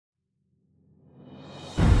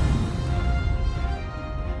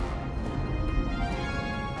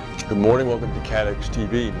Good morning, welcome to Catex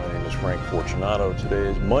TV. My name is Frank Fortunato. Today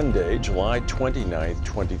is Monday, July 29th,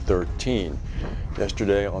 2013.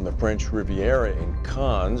 Yesterday on the French Riviera in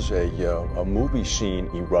Cannes, a movie scene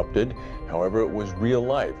erupted. However, it was real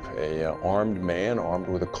life. An armed man, armed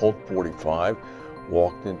with a Colt 45,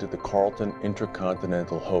 walked into the Carlton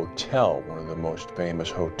Intercontinental Hotel, one of the most famous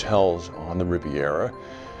hotels on the Riviera.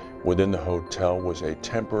 Within the hotel was a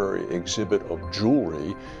temporary exhibit of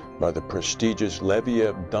jewelry by the prestigious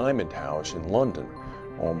Leviev Diamond House in London,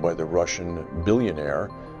 owned by the Russian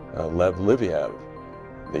billionaire Lev Leviev.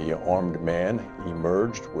 The armed man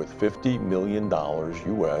emerged with $50 million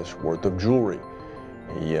US worth of jewelry.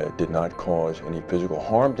 He did not cause any physical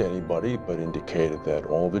harm to anybody, but indicated that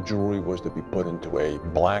all the jewelry was to be put into a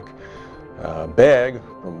black bag,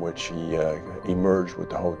 from which he emerged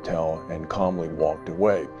with the hotel and calmly walked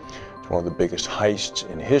away. It's one of the biggest heists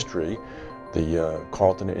in history. The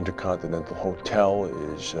Carlton Intercontinental Hotel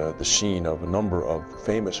is the scene of a number of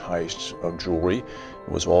famous heists of jewelry.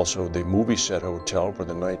 It was also the movie set hotel for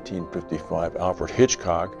the 1955 Alfred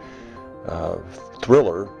Hitchcock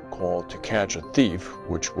thriller called To Catch a Thief,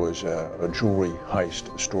 which was a jewelry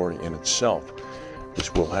heist story in itself.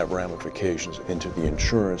 This will have ramifications into the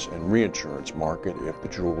insurance and reinsurance market if the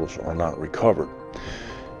jewels are not recovered.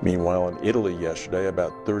 Meanwhile, in Italy yesterday,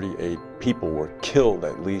 about 38 people were killed,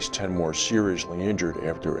 at least 10 more seriously injured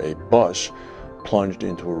after a bus plunged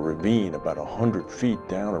into a ravine about 100 feet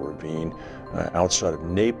down a ravine outside of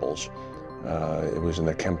Naples. It was in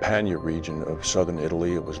the Campania region of southern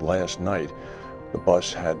Italy. It was last night. The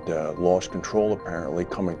bus had lost control, apparently,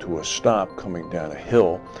 coming to a stop, coming down a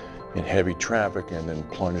hill in heavy traffic, and then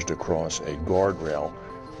plunged across a guardrail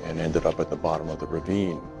and ended up at the bottom of the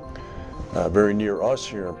ravine. Very near us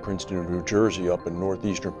here in Princeton, New Jersey, up in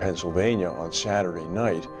northeastern Pennsylvania on Saturday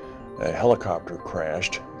night, a helicopter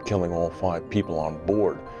crashed, killing all 5 people on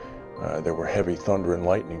board. There were heavy thunder and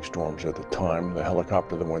lightning storms at the time. The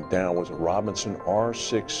helicopter that went down was a Robinson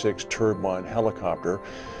R-66 turbine helicopter.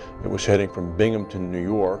 It was heading from Binghamton, New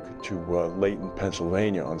York to Layton,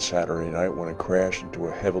 Pennsylvania on Saturday night when it crashed into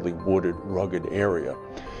a heavily wooded, rugged area.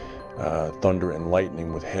 Thunder and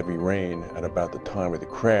lightning with heavy rain at about the time of the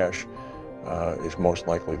crash is most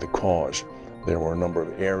likely the cause. There were a number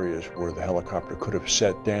of areas where the helicopter could have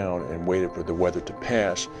set down and waited for the weather to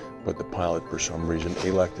pass, but the pilot, for some reason,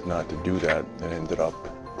 elected not to do that and ended up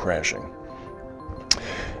crashing.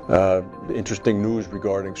 Interesting news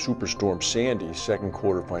regarding Superstorm Sandy. Second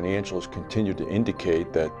quarter financials continue to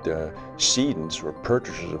indicate that cedents, or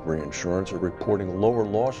purchasers of reinsurance, are reporting lower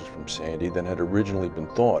losses from Sandy than had originally been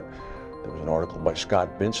thought. There was an article by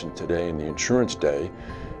Scott Vincent today in the Insurance Day.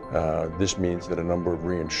 This means that a number of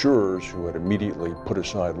reinsurers who had immediately put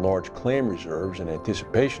aside large claim reserves in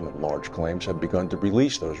anticipation of large claims have begun to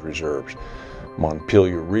release those reserves.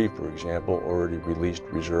 Montpelier Re, for example, already released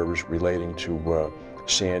reserves relating to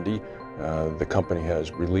Sandy. The company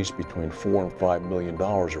has released between $4 and $5 million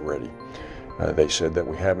already. They said that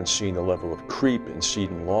we haven't seen the level of creep in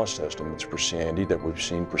ceding loss estimates for Sandy that we've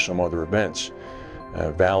seen for some other events.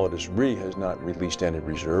 Validus Re has not released any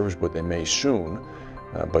reserves, but they may soon.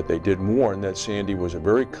 But they did warn that Sandy was a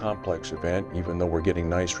very complex event, even though we're getting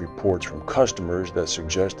nice reports from customers that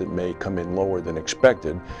suggest it may come in lower than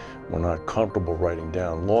expected. We're not comfortable writing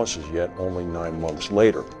down losses yet, only 9 months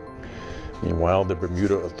later. Meanwhile, the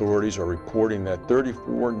Bermuda authorities are reporting that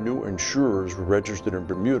 34 new insurers were registered in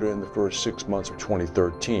Bermuda in the first 6 months of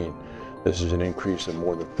 2013. This is an increase of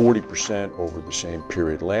more than 40% over the same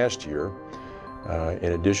period last year.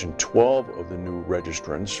 In addition, 12 of the new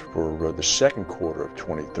registrants for the second quarter of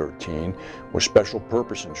 2013 were special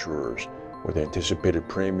purpose insurers with anticipated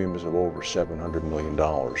premiums of over $700 million.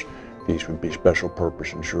 These would be special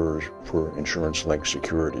purpose insurers for insurance-linked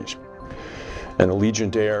securities. And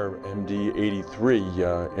Allegiant Air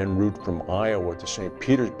MD-83 en route from Iowa to St.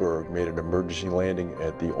 Petersburg made an emergency landing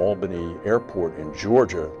at the Albany Airport in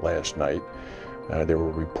Georgia last night. There were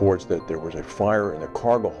reports that there was a fire in the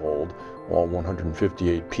cargo hold. All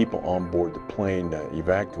 158 people on board the plane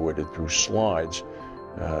evacuated through slides.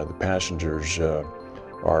 The passengers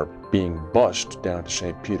are being bused down to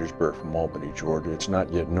St. Petersburg from Albany, Georgia. It's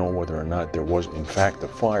not yet known whether or not there was, in fact, a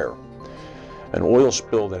fire. An oil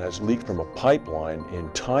spill that has leaked from a pipeline in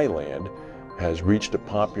Thailand has reached a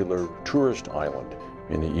popular tourist island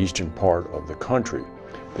in the eastern part of the country.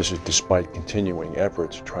 This is despite continuing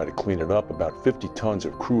efforts to try to clean it up. About 50 tons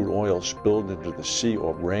of crude oil spilled into the Sea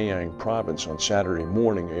of Rayong province on Saturday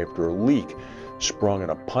morning after a leak sprung in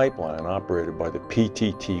a pipeline operated by the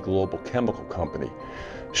PTT Global Chemical Company.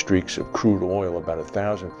 Streaks of crude oil about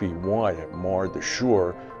 1,000 feet wide have marred the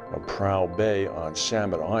shore Prow Bay on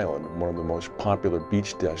Samet Island, one of the most popular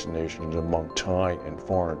beach destinations among Thai and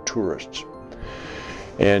foreign tourists.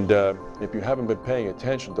 And if you haven't been paying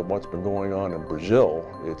attention to what's been going on in Brazil,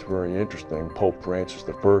 it's very interesting. Pope Francis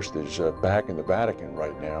I is back in the Vatican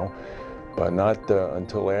right now, but not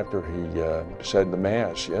until after he said the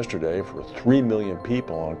Mass yesterday for 3 million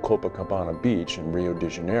people on Copacabana Beach in Rio de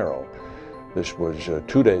Janeiro. This was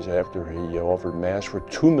 2 days after he offered Mass for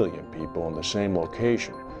 2 million people in the same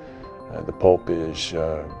location. The Pope is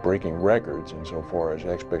breaking records insofar as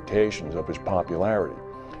expectations of his popularity.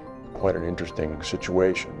 Quite an interesting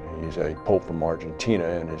situation. He's a Pope from Argentina,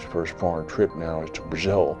 and his first foreign trip now is to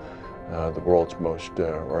Brazil, the world's most,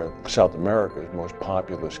 or South America's most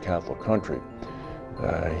populous Catholic country.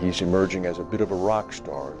 He's emerging as a bit of a rock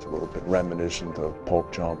star. It's a little bit reminiscent of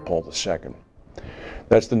Pope John Paul II.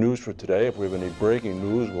 That's the news for today. If we have any breaking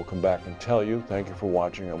news, we'll come back and tell you. Thank you for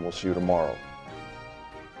watching, and we'll see you tomorrow.